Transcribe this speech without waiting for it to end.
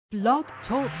Blog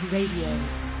Talk Radio.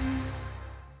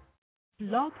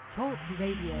 Blog Talk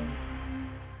Radio.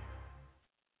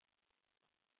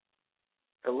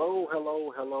 Hello,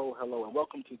 hello, hello, hello, and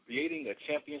welcome to Creating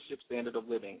a Championship Standard of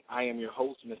Living. I am your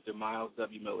host, Mr. Myles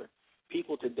W. Miller.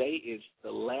 People, today is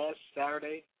the last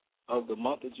Saturday of the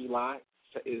month of July.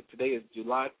 Today is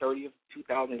July 30th,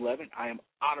 2011. I am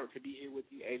honored to be here with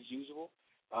you as usual.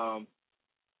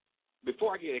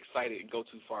 Before I get excited and go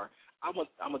too far, I'm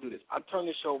gonna do this. I'll turn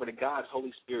this show over to God's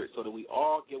Holy Spirit so that we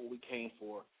all get what we came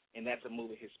for, and that's a move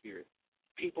of His Spirit.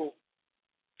 People,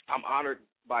 I'm honored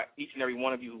by each and every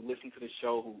one of you who listen to the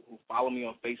show, who follow me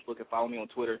on Facebook and follow me on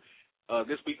Twitter.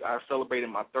 This week I celebrated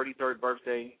my 33rd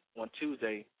birthday on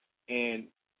Tuesday, and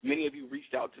many of you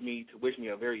reached out to me to wish me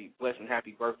a very blessed and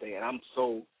happy birthday, and I was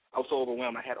so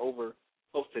overwhelmed. I had over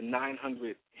close to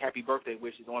 900 happy birthday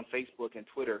wishes on Facebook and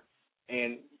Twitter,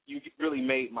 and you really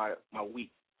made my week.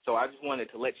 So I just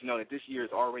wanted to let you know that this year has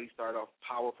already started off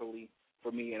powerfully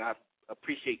for me, and I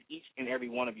appreciate each and every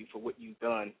one of you for what you've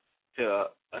done to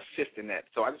assist in that.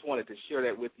 So I just wanted to share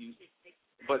that with you.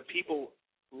 But people,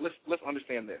 let's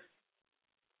understand this.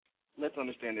 Let's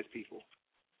understand this, people.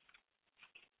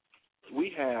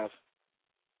 We have,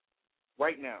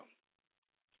 right now,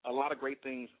 a lot of great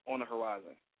things on the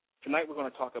horizon. Tonight we're going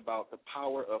to talk about the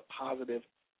power of positive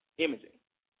imaging,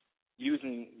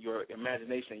 using your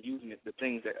imagination, using the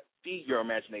things that feed your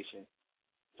imagination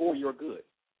for your good,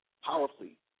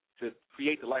 powerfully, to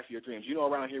create the life of your dreams. You know,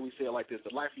 around here we say it like this: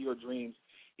 the life of your dreams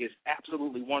is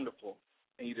absolutely wonderful,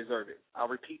 and you deserve it. I'll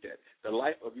repeat that. The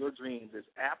life of your dreams is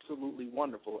absolutely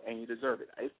wonderful, and you deserve it.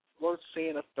 It's worth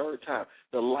saying a third time.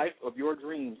 The life of your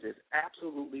dreams is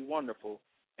absolutely wonderful,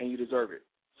 and you deserve it.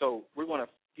 So we're going to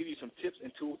give you some tips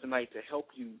and tools tonight to help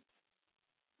you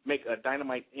make a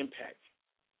dynamite impact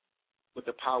with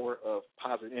the power of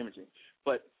positive imaging.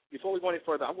 But before we go any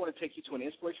further, I want to take you to an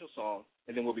inspirational song,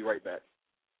 and then we'll be right back.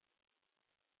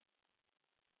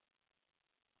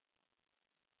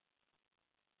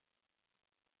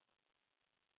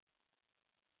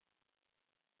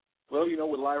 Well, you know,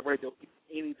 with live radio,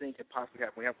 anything can possibly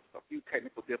happen. We have a few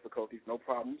technical difficulties. No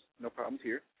problems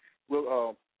here.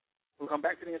 We'll come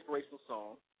back to the inspirational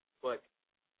song, but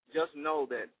just know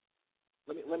that.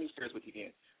 Let me share this with you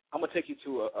again. I'm gonna take you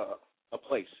to a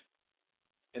place,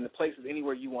 and the place is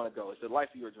anywhere you want to go. It's the life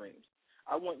of your dreams.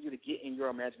 I want you to get in your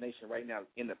imagination right now,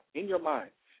 in your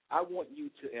mind. I want you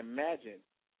to imagine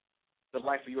the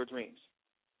life of your dreams.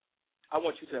 I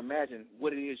want you to imagine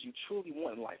what it is you truly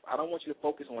want in life. I don't want you to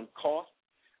focus on cost.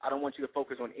 I don't want you to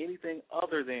focus on anything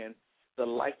other than the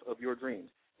life of your dreams.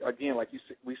 Again, like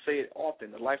we say it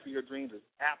often, the life of your dreams is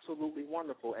absolutely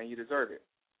wonderful, and you deserve it.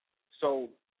 So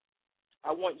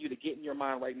I want you to get in your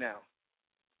mind right now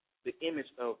the image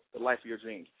of the life of your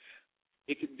dreams.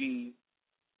 It could be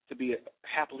to be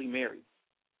happily married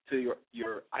to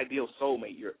your ideal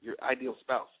soulmate, your ideal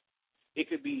spouse. It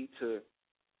could be to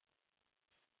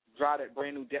drive that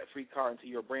brand-new debt-free car into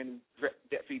your brand-new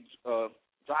debt-free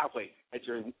driveway at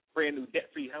your brand-new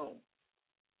debt-free home.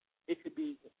 It could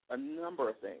be a number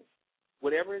of things.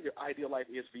 Whatever your ideal life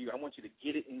is for you, I want you to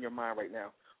get it in your mind right now.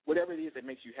 Whatever it is that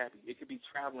makes you happy. It could be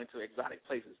traveling to exotic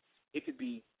places. It could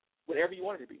be whatever you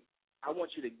want it to be. I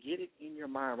want you to get it in your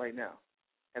mind right now,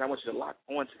 and I want you to lock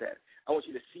onto that. I want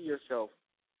you to see yourself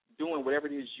doing whatever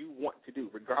it is you want to do,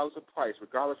 regardless of price,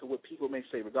 regardless of what people may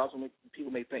say, regardless of what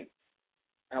people may think.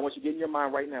 And I want you to get in your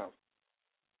mind right now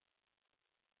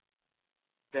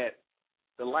that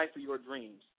the life of your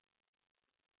dreams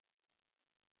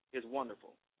is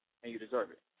wonderful, and you deserve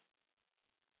it.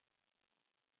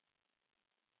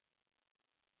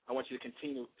 I want you to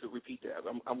continue to repeat that.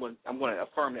 I'm going to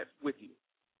affirm that with you.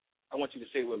 I want you to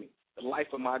say it with me. The life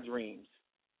of my dreams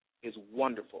is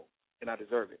wonderful, and I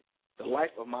deserve it. The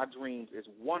life of my dreams is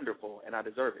wonderful, and I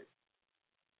deserve it.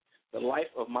 The life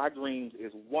of my dreams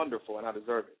is wonderful, and I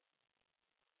deserve it.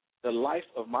 The life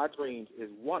of my dreams is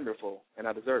wonderful, and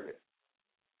I deserve it.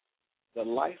 The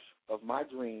life of my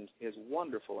dreams is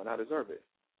wonderful, and I deserve it.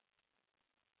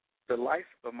 The life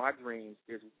of my dreams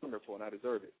is wonderful, and I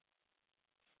deserve it.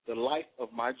 The life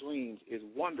of my dreams is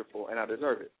wonderful, and I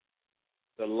deserve it.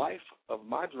 The life of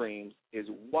my dreams is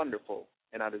wonderful,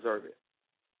 and I deserve it.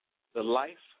 The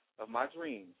life of my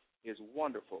dreams is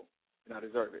wonderful, and I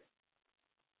deserve it.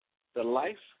 The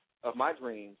life of my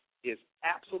dreams is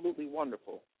absolutely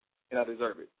wonderful, and I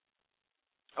deserve it.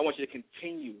 I want you to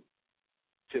continue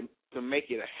to make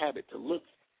it a habit to look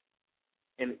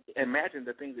and imagine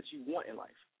the things that you want in life.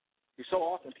 Because so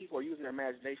often people are using their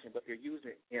imagination, but they're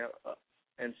using it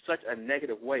in such a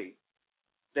negative way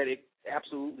that it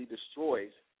absolutely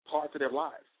destroys parts of their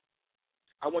lives.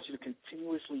 I want you to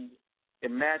continuously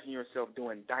imagine yourself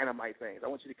doing dynamite things. I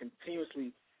want you to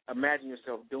continuously imagine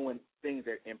yourself doing things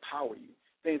that empower you,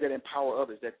 things that empower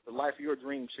others, that the life of your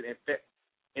dreams should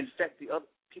infect the other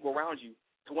people around you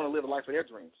to want to live a life of their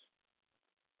dreams.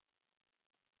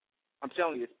 I'm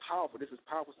telling you, it's powerful. This is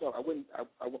powerful stuff.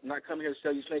 I'm not coming here to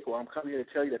sell you snake oil. I'm coming here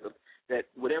to tell you that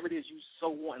whatever it is you so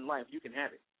want in life, you can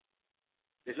have it.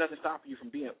 There's nothing stopping you from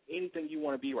being anything you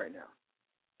want to be right now.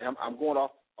 And I'm going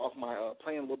off my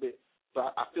plan a little bit,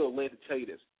 but I feel led to tell you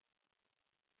this.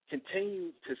 Continue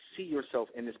to see yourself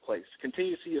in this place.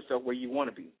 Continue to see yourself where you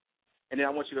want to be. And then I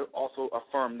want you to also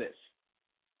affirm this.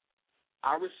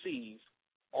 I receive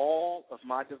all of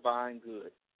my divine good,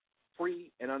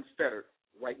 free and unfettered,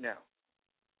 right now.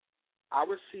 I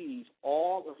receive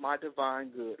all of my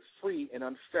divine good, free and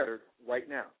unfettered, right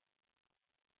now.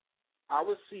 I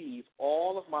receive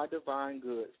all of my divine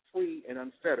good, free and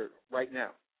unfettered, right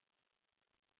now.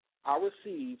 I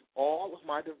receive all of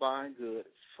my divine good,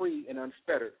 free and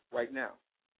unfettered, right now.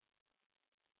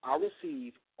 I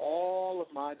receive all of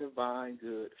my divine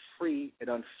good, free and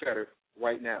unfettered,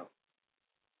 right now.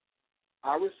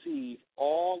 I receive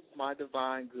all of my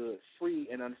divine good, free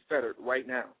and unfettered, right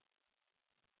now.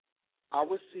 I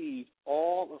receive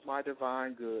all of my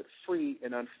divine good, free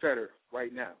and unfettered,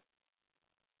 right now.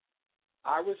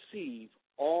 I receive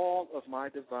all of my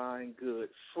divine good,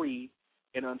 free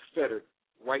and unfettered,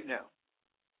 right now.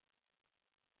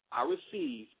 I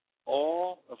receive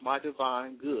all of my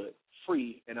divine good,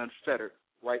 free and unfettered,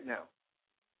 right now.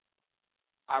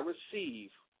 I receive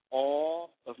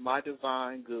all of my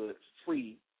divine good,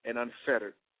 free and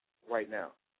unfettered, right now.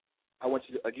 I want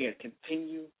you to, again,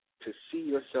 continue to see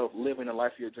yourself living the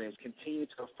life of your dreams. Continue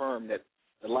to affirm that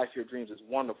the life of your dreams is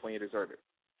wonderful and you deserve it.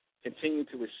 Continue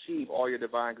to receive all your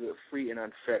divine good, free and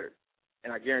unfettered.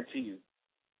 And I guarantee you,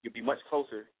 you'll be much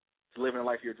closer to living the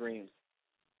life of your dreams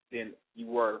than you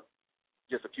were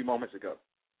just a few moments ago.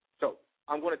 So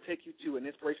I'm going to take you to an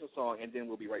inspirational song, and then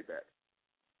we'll be right back.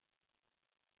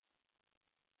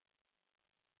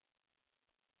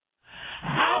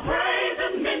 I'll praise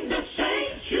Him in the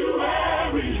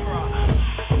sanctuary.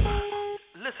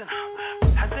 Listen,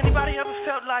 has anybody ever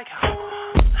felt like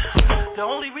the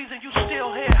only reason you still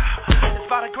here is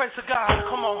by the grace of God?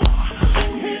 Come on.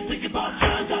 Sitting here thinking about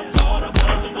times I thought I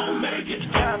wasn't gonna make it.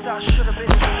 Times I should have been.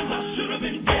 Times I should have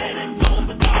been dead and gone,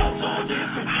 but God's all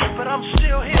different. But I'm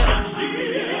still here. I'm still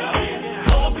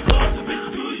here. All because of His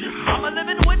goodness. I'm a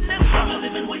living witness. I'm a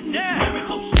living witness. Yeah.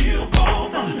 Miracles still fall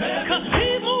from heaven. 'Cause He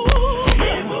moves.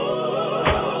 He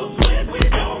moves when we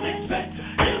don't expect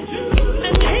Him to.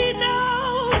 And He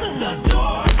knows the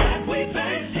door that we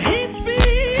face. He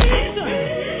speaks.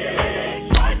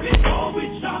 Right before we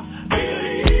stop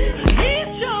believing. He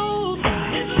shows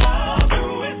His love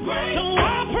through His grace. So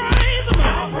I praise Him.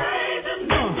 I praise Him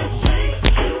in the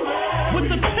sanctuary. With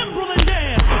the timbrel and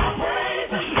dance. I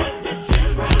praise Him with the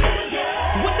timbrel and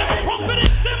dance. With the trumpet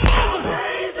and cymbals. I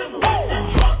praise Him with the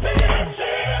trumpet and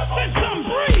cymbals. Since I'm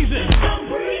breathing.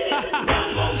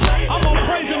 I'm gonna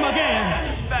praise Him again.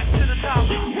 Back to the top.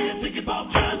 Think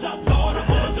about times I thought I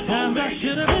wasn't Times gonna I make it.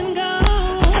 should have been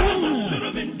gone. Times I should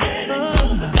have been dead and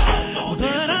gone, but God's all But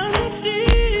different. I'm All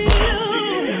still.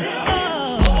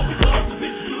 because of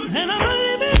His goodness. And I'm a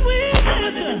living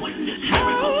witness.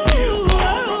 Miracles still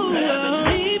fall from heaven.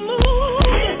 He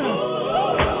moves.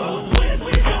 When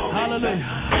we don't Hallelujah.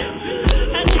 expect Him to.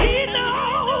 And He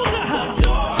knows.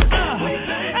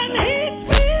 And He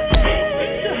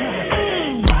speaks.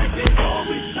 Right before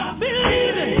we stop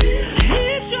Believe it. He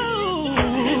shows.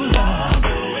 His love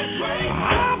through His grace.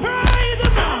 I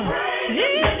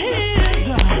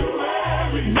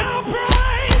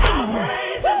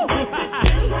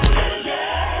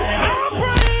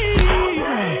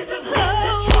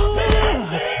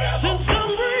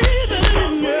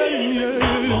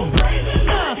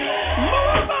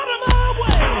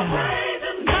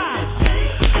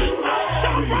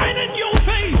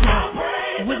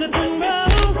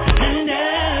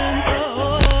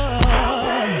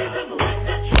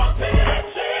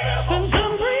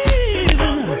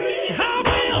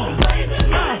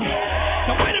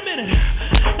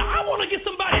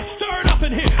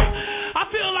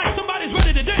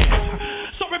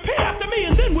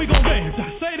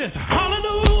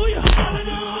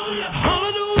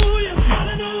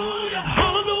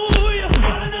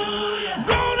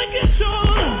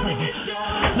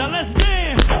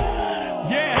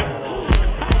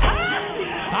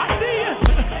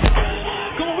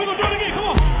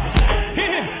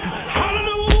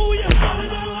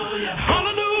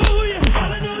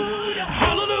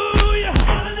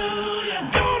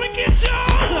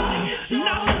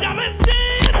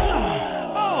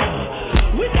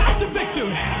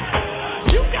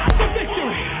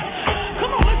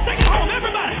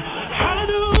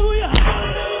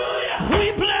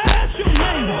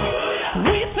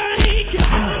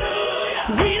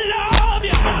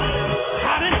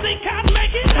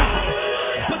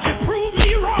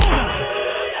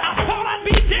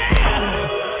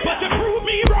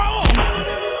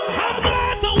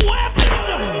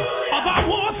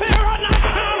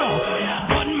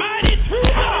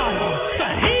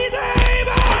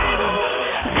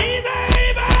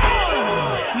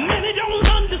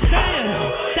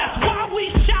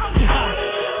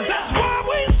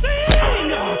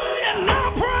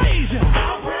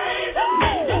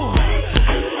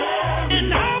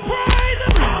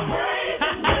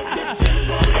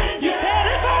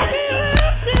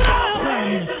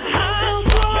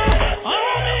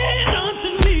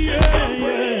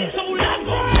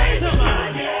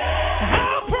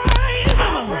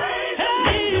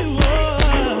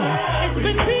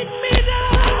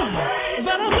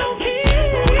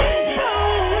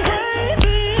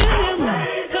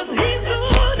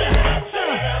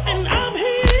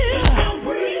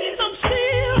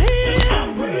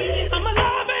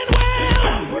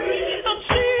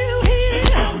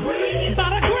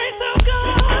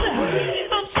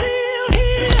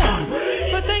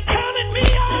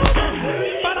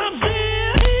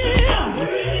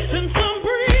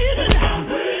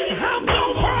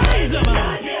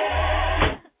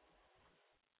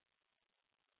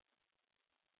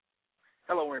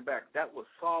Hello, we're back. That was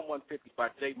Psalm 150 by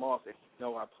J. Moss. And you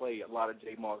know, I play a lot of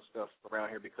J. Moss stuff around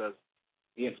here because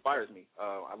he inspires me.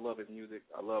 I love his music.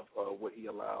 I love what he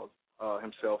allows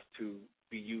himself to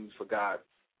be used for God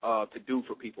to do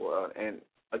for people. And,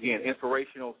 again,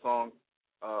 inspirational songs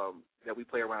that we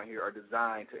play around here are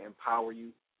designed to empower you.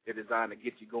 They're designed to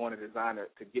get you going. They're designed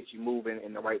to get you moving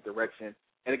in the right direction.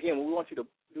 And, again, we want you to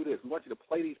do this. We want you to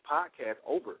play these podcasts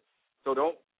over. So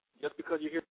don't, just because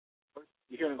you're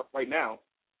hearing it right now,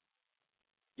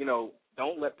 you know,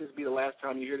 don't let this be the last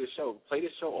time you hear this show. Play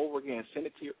this show over again. Send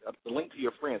it to the link to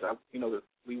your friends.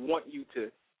 We want you to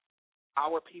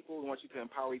empower people. We want you to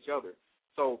empower each other.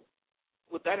 So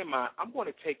with that in mind, I'm going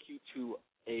to take you to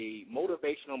a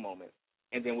motivational moment,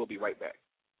 and then we'll be right back.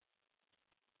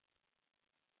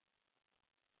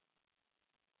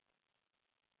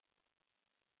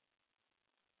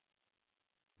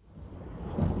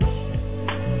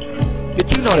 Did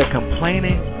you know that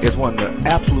complaining is one of the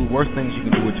absolute worst things you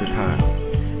can do with your time?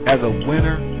 As a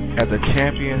winner, as a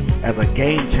champion, as a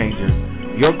game changer,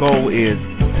 your goal is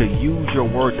to use your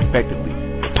words effectively.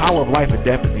 The power of life and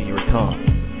death is in your tongue,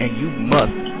 and you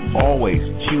must always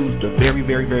choose the very,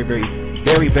 very, very, very,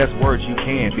 very best words you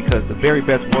can, because the very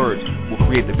best words will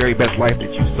create the very best life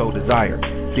that you so desire.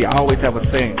 See, I always have a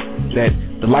saying that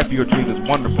the life of your dreams is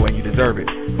wonderful and you deserve it,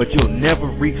 but you'll never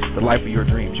reach the life of your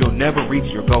dreams. You'll never reach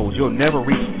your goals. You'll never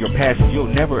reach your passions.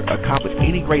 You'll never accomplish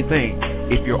any great thing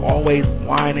if you're always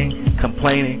whining,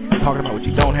 complaining, talking about what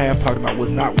you don't have, talking about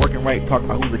what's not working right, talking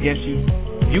about who's against you.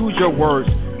 Use your words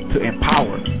to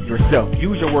empower yourself.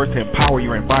 Use your words to empower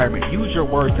your environment. Use your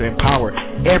words to empower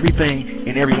everything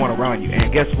and everyone around you.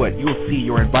 And guess what? You'll see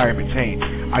your environment change.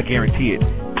 I guarantee it.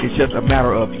 It's just a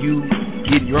matter of you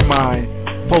getting your mind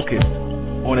focused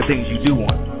on the things you do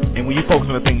want. And when you focus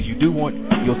on the things you do want,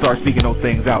 you'll start speaking those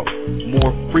things out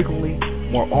more frequently,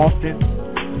 more often,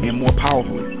 and more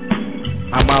powerfully.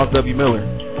 I'm Myles W. Miller,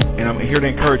 and I'm here to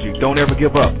encourage you. Don't ever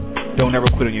give up. Don't ever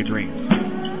quit on your dreams.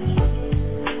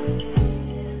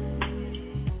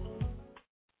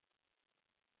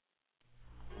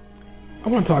 I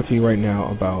want to talk to you right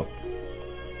now about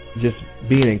just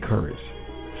being encouraged.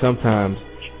 Sometimes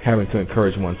having to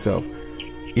encourage oneself.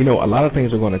 You know, a lot of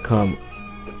things are going to come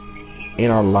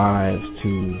in our lives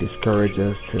to discourage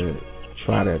us, to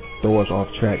try to throw us off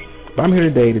track. But I'm here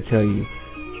today to tell you,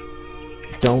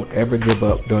 don't ever give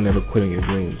up. Don't ever quit on your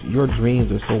dreams. Your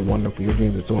dreams are so wonderful. Your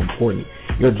dreams are so important.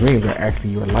 Your dreams are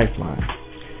actually your lifeline.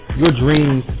 Your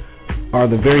dreams are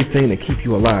the very thing that keep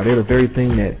you alive. They're the very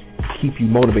thing that keep you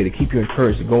motivated, keep you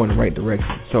encouraged to go in the right direction.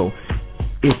 So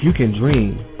if you can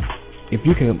dream, if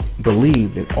you can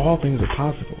believe that all things are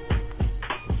possible,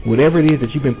 whatever it is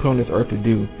that you've been put on this earth to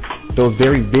do, those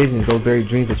very visions, those very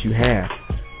dreams that you have,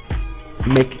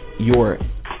 make your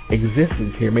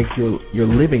existence here, make your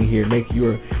living here, make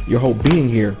your whole being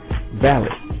here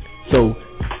valid. So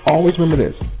always remember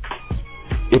this.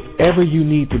 If ever you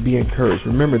need to be encouraged,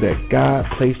 remember that God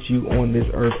placed you on this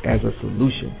earth as a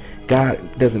solution. God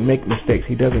doesn't make mistakes.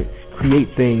 He doesn't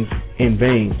create things in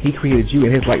vain. He created you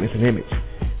in His likeness and image.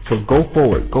 So go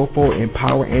forward in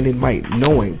power and in might,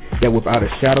 knowing that without a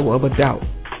shadow of a doubt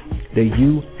that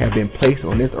you have been placed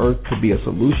on this earth to be a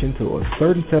solution to a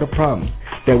certain set of problems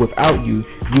that without you,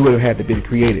 you would have had to be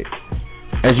created.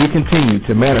 As you continue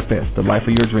to manifest the life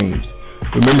of your dreams,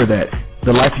 remember that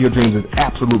the life of your dreams is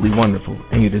absolutely wonderful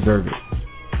and you deserve it.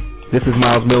 This is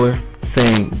Myles Miller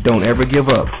saying, don't ever give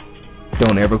up,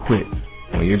 don't ever quit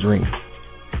on your dreams.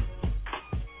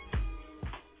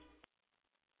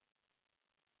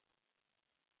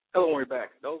 Hello, we're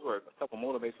back. Those were a couple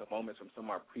motivational moments from some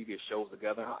of our previous shows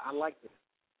together. I like to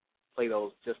play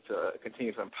those just to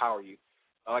continue to empower you.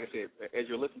 Like I said, as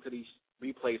you're listening to these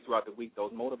replays throughout the week,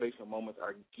 those motivational moments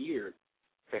are geared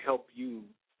to help you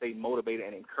stay motivated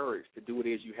and encouraged to do what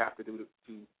it is you have to do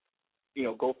to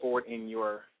go forward in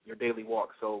your daily walk.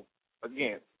 So,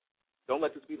 again, don't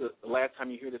let this be the last time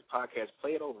you hear this podcast.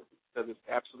 Play it over because it's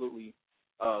absolutely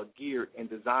geared and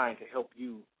designed to help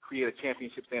you create a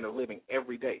championship standard of living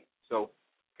every day. So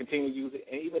continue to use it.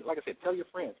 And even, like I said, tell your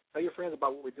friends. Tell your friends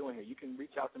about what we're doing here. You can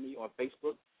reach out to me on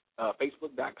Facebook,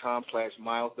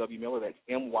 facebook.com/Myles W. Miller. That's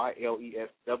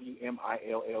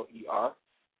MYLESWMILLER.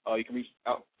 You can reach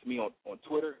out to me on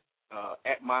Twitter,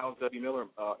 at Myles W. Miller,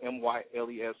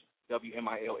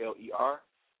 MYLESWMILLER.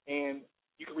 And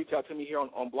you can reach out to me here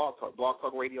on Blog Talk,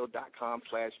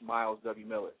 blogtalkradio.com/Myles W.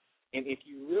 Miller. And if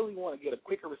you really want to get a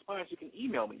quicker response, you can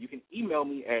email me. You can email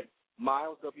me at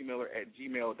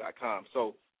mileswmiller@gmail.com.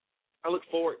 So I look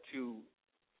forward to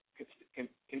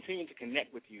continuing to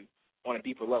connect with you on a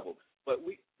deeper level. But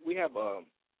we have,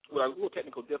 with our little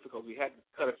technical difficulties, we had to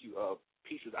cut a few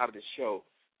pieces out of the show.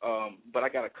 But I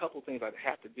got a couple things I'd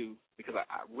have to do because I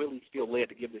really feel led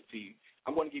to give this to you.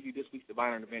 I'm going to give you this week's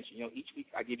divine intervention. You know, each week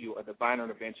I give you a divine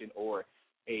intervention or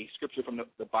a scripture from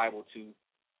the Bible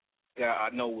that I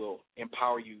know will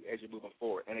empower you as you're moving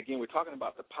forward. And again, we're talking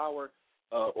about the power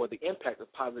or the impact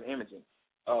of positive imaging.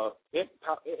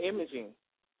 Imaging,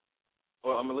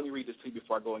 let me read this to you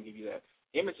before I go and give you that.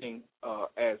 Imaging,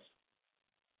 as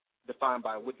defined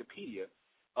by Wikipedia,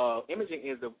 imaging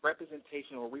is the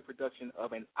representation or reproduction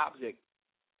of an object's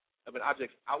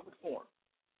outward form,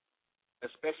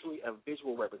 especially a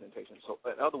visual representation. So,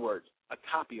 in other words, a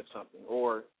copy of something,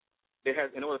 or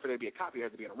in order for there to be a copy, it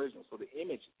has to be an original. So the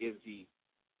image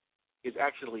is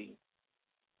actually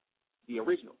the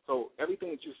original. So everything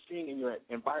that you're seeing in your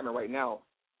environment right now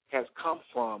has come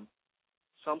from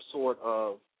some sort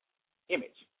of image.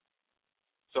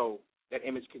 So that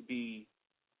image could be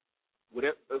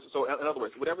whatever. So in other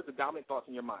words, whatever's the dominant thoughts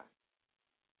in your mind,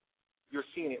 you're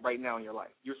seeing it right now in your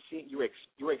life. You're seeing your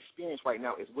experience right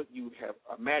now is what you have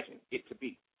imagined it to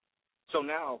be. So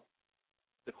now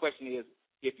the question is,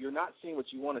 if you're not seeing what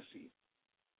you want to see,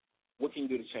 what can you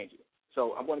do to change it?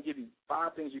 So I'm going to give you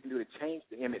 5 things you can do to change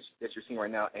the image that you're seeing right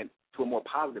now and to a more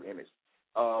positive image.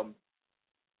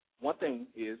 One thing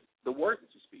is the words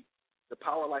that you speak. The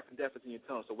power of life and death is in your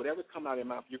tongue. So whatever's coming out of your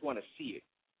mouth, you're going to see it.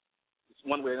 It's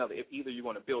one way or another. If either you're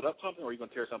going to build up something or you're going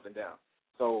to tear something down.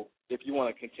 So if you want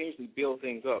to continuously build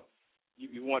things up,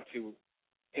 you want to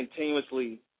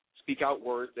continuously speak out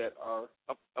words that are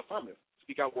affirmative.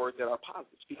 Speak out words that are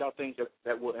positive. Speak out things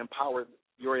that will empower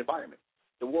your environment.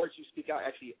 The words you speak out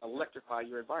actually electrify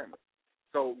your environment.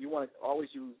 So you want to always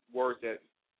use words that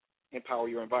empower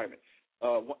your environment.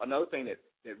 Another thing that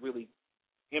really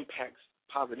impacts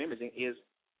positive imaging is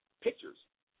pictures.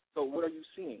 So what are you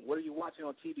seeing? What are you watching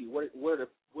on TV? What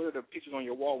are the pictures on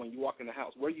your wall when you walk in the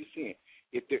house? What are you seeing?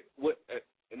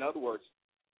 In other words,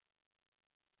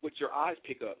 what your eyes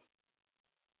pick up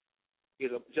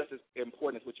is just as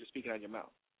important as what you're speaking out of your mouth.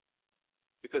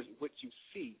 Because what you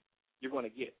see, you're going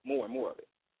to get more and more of it.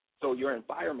 So your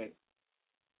environment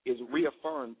is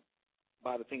reaffirmed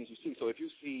by the things you see. So if you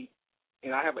see,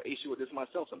 and I have an issue with this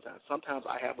myself sometimes. Sometimes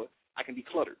I can be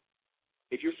cluttered.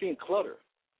 If you're seeing clutter,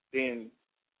 then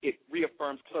it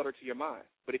reaffirms clutter to your mind.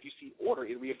 But if you see order,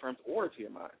 it reaffirms order to your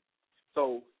mind.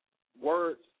 So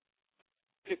words,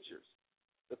 pictures.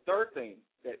 The third thing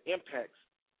that impacts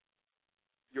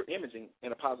your imaging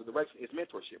in a positive direction is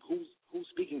mentorship. Who's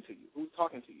speaking to you? Who's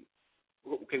talking to you?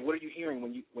 Okay, what are you hearing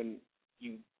when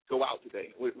you go out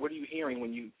today? What are you hearing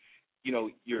when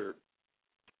you're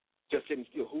just sitting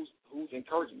still? Who's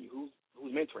encouraging you?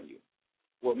 Who's mentoring you?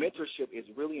 Well, mentorship is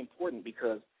really important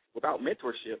because without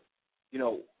mentorship,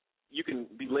 you can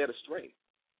be led astray.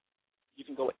 You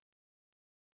can go.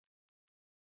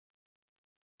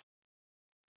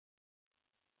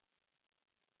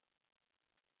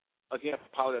 Again,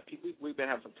 we've been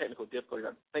having some technical difficulties.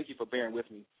 Thank you for bearing with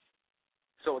me.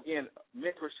 So again,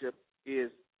 mentorship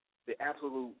is the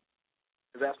absolute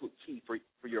key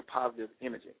for your positive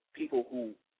imaging. People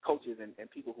coaches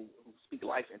and people who speak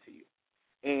life into you.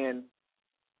 And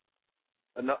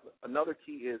another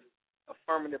key is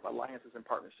affirmative alliances and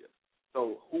partnerships.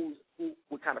 So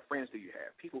what kind of friends do you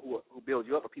have? People who build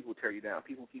you up or people who tear you down?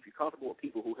 People who keep you comfortable or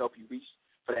people who help you reach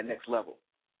for that next level?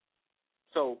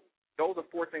 So those are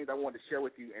 4 things I wanted to share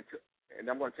with you, and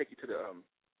I'm going to take you to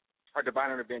our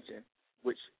divine intervention,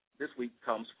 which this week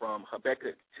comes from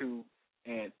Habakkuk 2:2,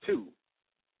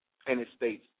 and it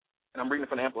states, and I'm reading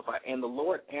from the Amplified, and the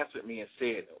Lord answered me and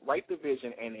said, write the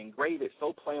vision and engrave it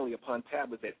so plainly upon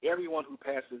tablets that everyone who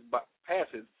passes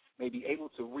may be able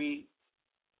to read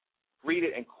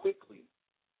it and quickly.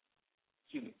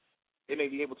 They may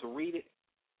be able to read it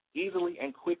easily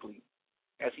and quickly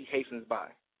as he hastens by.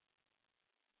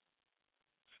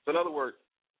 So in other words,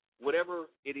 whatever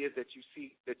it is that you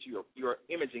see that you're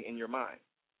imaging in your mind,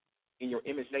 in your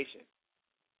imagination,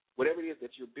 whatever it is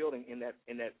that you're building in that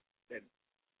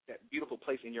beautiful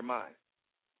place in your mind,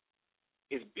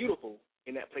 is beautiful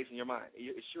in that place in your mind.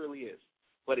 It surely is.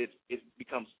 But it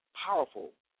becomes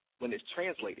powerful when it's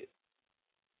translated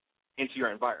into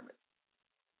your environment.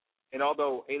 And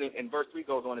although in verse 3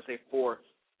 goes on to say, for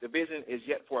the vision is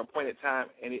yet for an appointed time,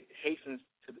 and it hastens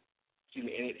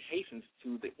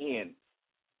to the end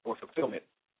or fulfillment.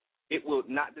 It will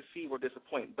not deceive or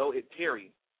disappoint, though it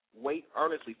tarry. Wait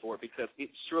earnestly for it, because it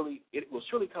will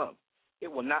surely come.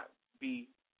 It will not be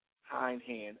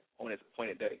hindhand on its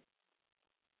appointed day.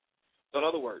 So in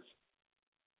other words,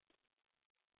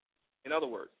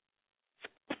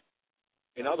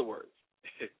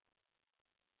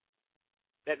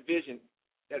 that vision,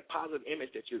 that positive image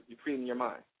that you're creating in your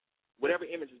mind, whatever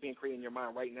image is being created in your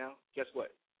mind right now, guess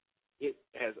what? it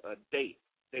has a date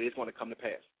that it's going to come to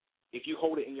pass. If you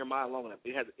hold it in your mind long enough,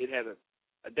 it has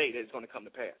a date that it's going to come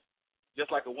to pass.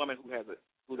 Just like a woman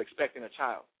who's expecting a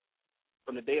child,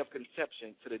 from the day of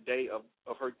conception to the day of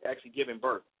her actually giving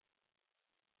birth,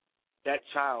 that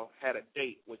child had a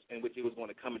date in which it was going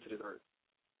to come into this earth.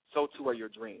 So too are your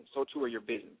dreams. So too are your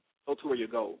visions. So too are your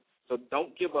goals. So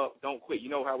don't give up. Don't quit. You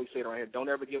know how we say it around here. Don't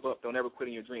ever give up. Don't ever quit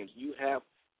in your dreams. You have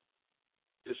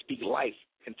to speak life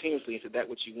continuously into that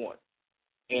which you want.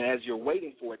 And as you're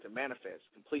waiting for it to manifest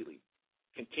completely,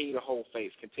 continue to hold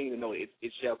faith. Continue to know it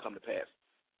shall come to pass.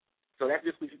 So that's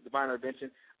this week's Divine Intervention.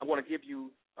 I'm going to give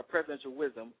you a presidential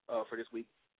wisdom for this week.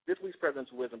 This week's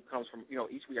presidential wisdom comes from,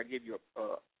 each week I give you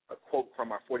a quote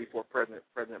from our 44th president,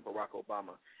 President Barack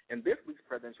Obama. And this week's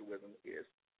presidential wisdom is,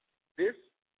 this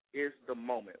is the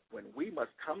moment when we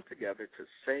must come together to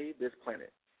save this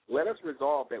planet. Let us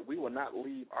resolve that we will not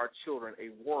leave our children a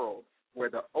world where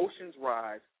the oceans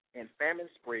rise and famine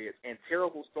spreads and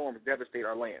terrible storms devastate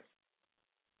our lands.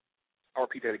 I'll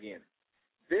repeat that again.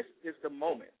 This is the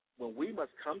moment when we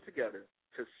must come together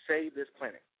to save this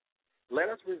planet. Let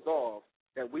us resolve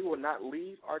that we will not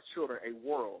leave our children a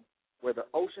world where the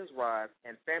oceans rise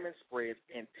and famine spreads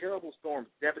and terrible storms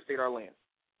devastate our lands.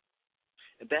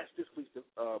 And that's this week's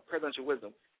presidential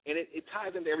wisdom. And it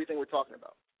ties into everything we're talking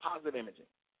about, positive imaging.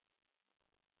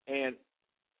 And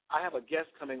I have a guest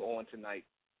coming on tonight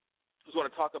who's going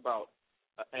to talk about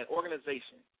an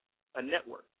organization, a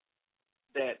network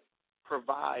that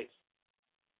provides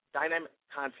dynamic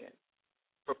content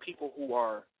for people who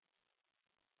are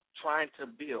trying to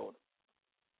build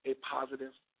a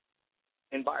positive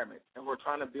environment and who are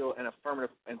trying to build an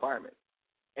affirmative environment.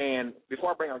 And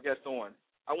before I bring our guest on,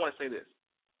 I want to say this.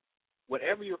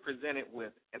 Whenever you're presented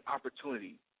with an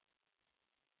opportunity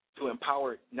to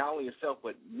empower not only yourself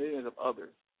but millions of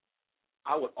others,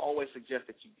 I would always suggest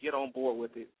that you get on board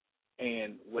with it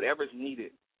and whatever is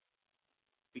needed,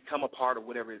 become a part of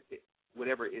whatever is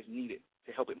needed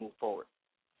to help it move forward.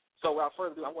 So without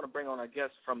further ado, I want to bring on our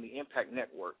guest from the Impact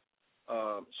Network,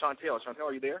 Chantel. Chantel,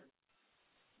 are you there?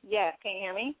 Yes, can you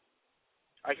hear me?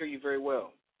 I hear you very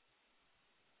well.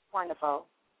 Wonderful.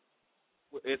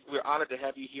 We're honored to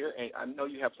have you here, and I know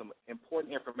you have some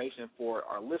important information for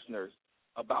our listeners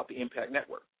about the Impact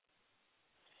Network.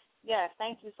 Yes,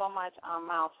 thank you so much,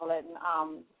 Myles, for letting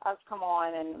us come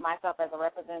on, and myself as a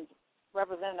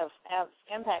representative of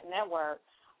Impact Network,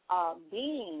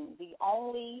 being the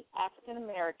only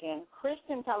African-American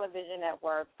Christian television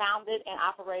network founded and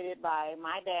operated by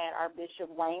my dad, our Bishop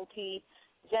Wayne T.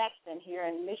 Jackson, here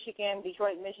in Michigan,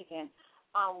 Detroit, Michigan.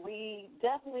 We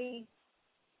definitely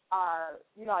are,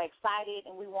 excited,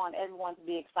 and we want everyone to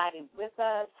be excited with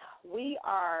us. We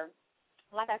are,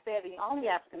 like I said, the only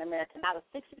African-American out of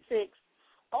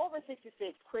over 66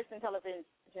 Christian television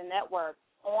networks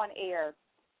on air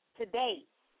to date.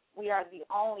 We are the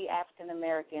only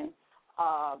African-American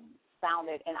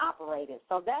founded and operated.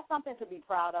 So that's something to be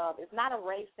proud of. It's not a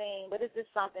race thing, but it's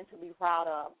just something to be proud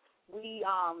of. We,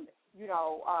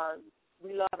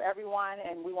 we love everyone,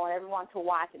 and we want everyone to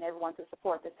watch and everyone to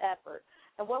support this effort.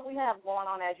 And what we have going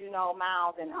on, as you know,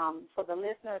 Myles, and for the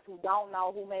listeners who don't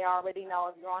know, who may already know,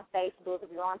 if you're on Facebook,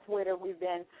 if you're on Twitter, we've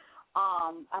been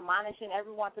admonishing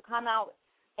everyone to come out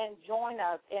and join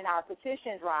us in our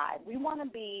petition drive. We want to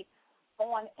be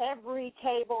on every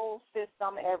cable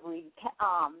system, every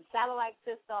satellite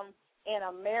system in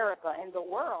America, in the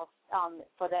world,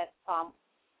 for that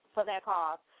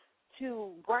cause,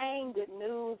 to bring good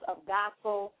news of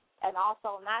gospel, and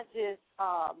also not just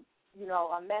a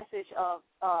message of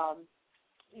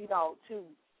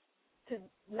to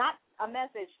not a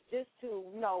message just to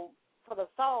for the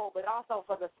soul, but also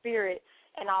for the spirit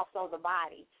and also the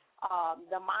body.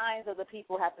 The minds of the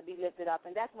people have to be lifted up,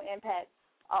 and that's what Impact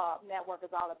Network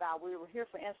is all about. We were here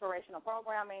for inspirational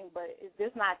programming, but it's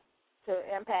just not to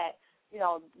impact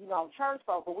church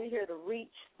folk, but we're here to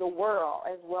reach the world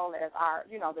as well as our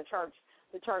the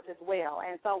church as well.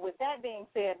 And so with that being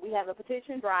said, we have a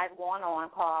petition drive going on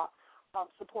called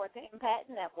Support the Impact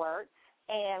Network,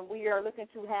 and we are looking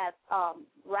to have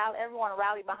everyone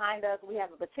rally behind us. We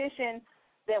have a petition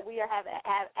that we are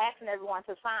asking everyone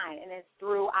to sign, and it's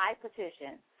through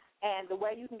iPetition. And the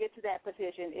way you can get to that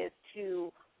petition is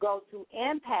to go to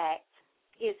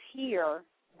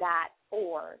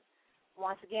impactishere.org.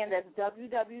 Once again, that's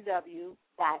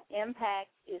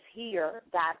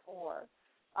www.impactishere.org.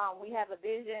 We have a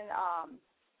vision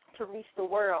to reach the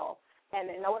world, and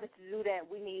in order to do that,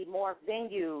 we need more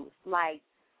venues like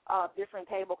different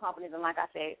cable companies and, like I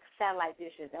said, satellite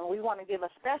dishes. And we want to give a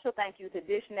special thank you to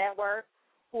Dish Network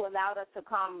who allowed us to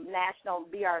come national,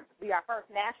 be our first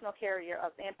national carrier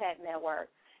of the Impact Network.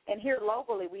 And here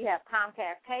locally, we have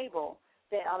Comcast Cable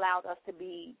that allowed us to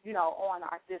be, on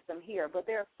our system here. But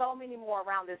there are so many more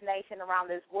around this nation, around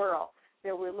this world,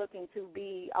 that we're looking to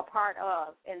be a part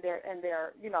of in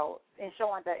in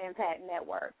showing the Impact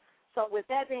Network. So with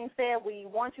that being said, we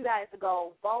want you guys to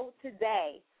go vote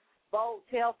today. Vote,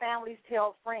 tell families,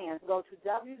 tell friends. Go to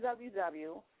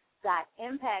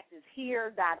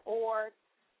www.impactishere.org.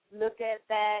 Look at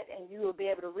that, and you will be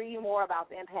able to read more about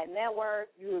the Impact Network.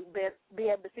 You will be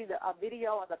able to see a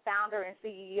video of the founder and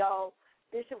CEO,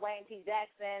 Bishop Wayne T.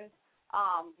 Jackson,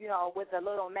 with a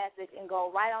little message, and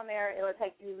go right on there. It will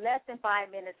take you less than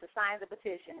 5 minutes to sign the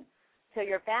petition. Tell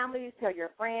your families, tell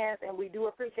your friends, and we do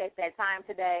appreciate that time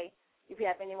today. If you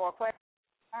have any more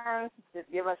questions,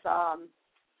 just give us,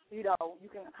 you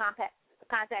can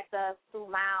contact us through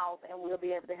Myles, and we'll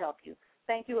be able to help you.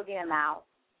 Thank you again, Myles.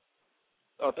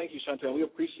 Oh, thank you, Chantel. We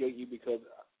appreciate you because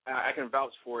I can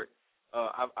vouch for it.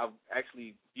 I've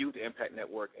actually viewed the Impact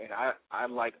Network, and I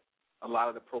like a lot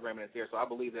of the programming that's there. So I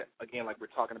believe that, again, like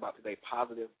we're talking about today,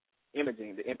 positive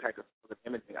imaging, the impact of positive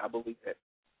imaging, I believe that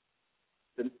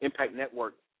the Impact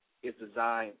Network is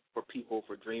designed for people,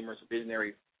 for dreamers,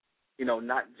 visionaries,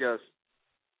 not just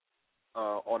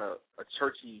on a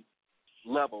churchy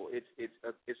level.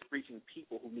 It's reaching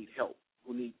people who need help,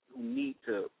 who need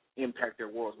to impact their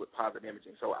worlds with positive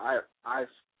imaging. So I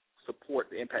support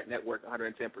the Impact Network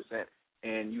 110%,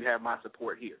 and you have my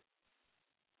support here.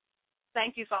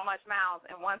 Thank you so much, Myles.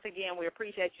 And once again, we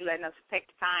appreciate you letting us take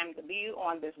the time to be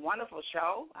on this wonderful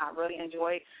show. I really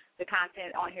enjoyed the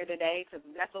content on here today because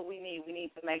that's what we need. We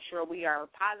need to make sure we are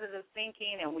positive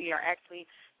thinking and we are actually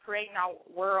creating our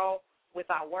world with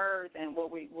our words and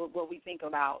what we think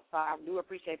about. So I do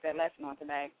appreciate that lesson on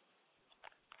today.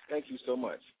 Thank you so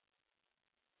much.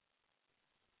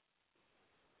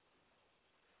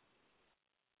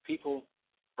 People,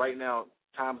 right now,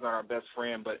 time's not our best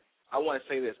friend, but I want to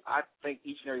say this. I thank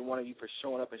each and every one of you for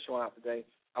showing up and showing out today.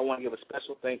 I want to give a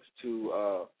special thanks to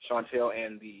Chantel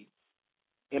and the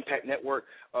Impact Network.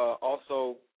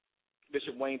 Also,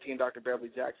 Bishop Wayne T. and Dr. Beverly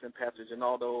Jackson, Pastor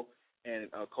Ginaldo, and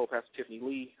co-pastor Tiffany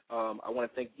Lee. I want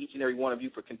to thank each and every one of you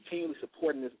for continually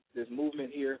supporting this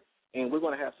movement here. And we're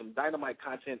going to have some dynamite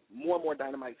content, more and more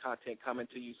dynamite content coming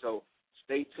to you. So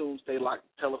stay tuned, stay locked,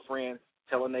 tell a friend,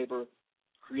 tell a neighbor.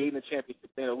 Creating a Championship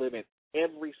Standard of Living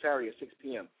every Saturday at 6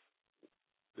 p.m.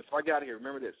 Before I get out of here,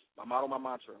 remember this, my motto, my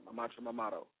mantra, my mantra, my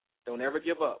motto. Don't ever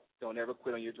give up. Don't ever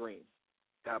quit on your dreams.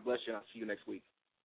 God bless you, and I'll see you next week.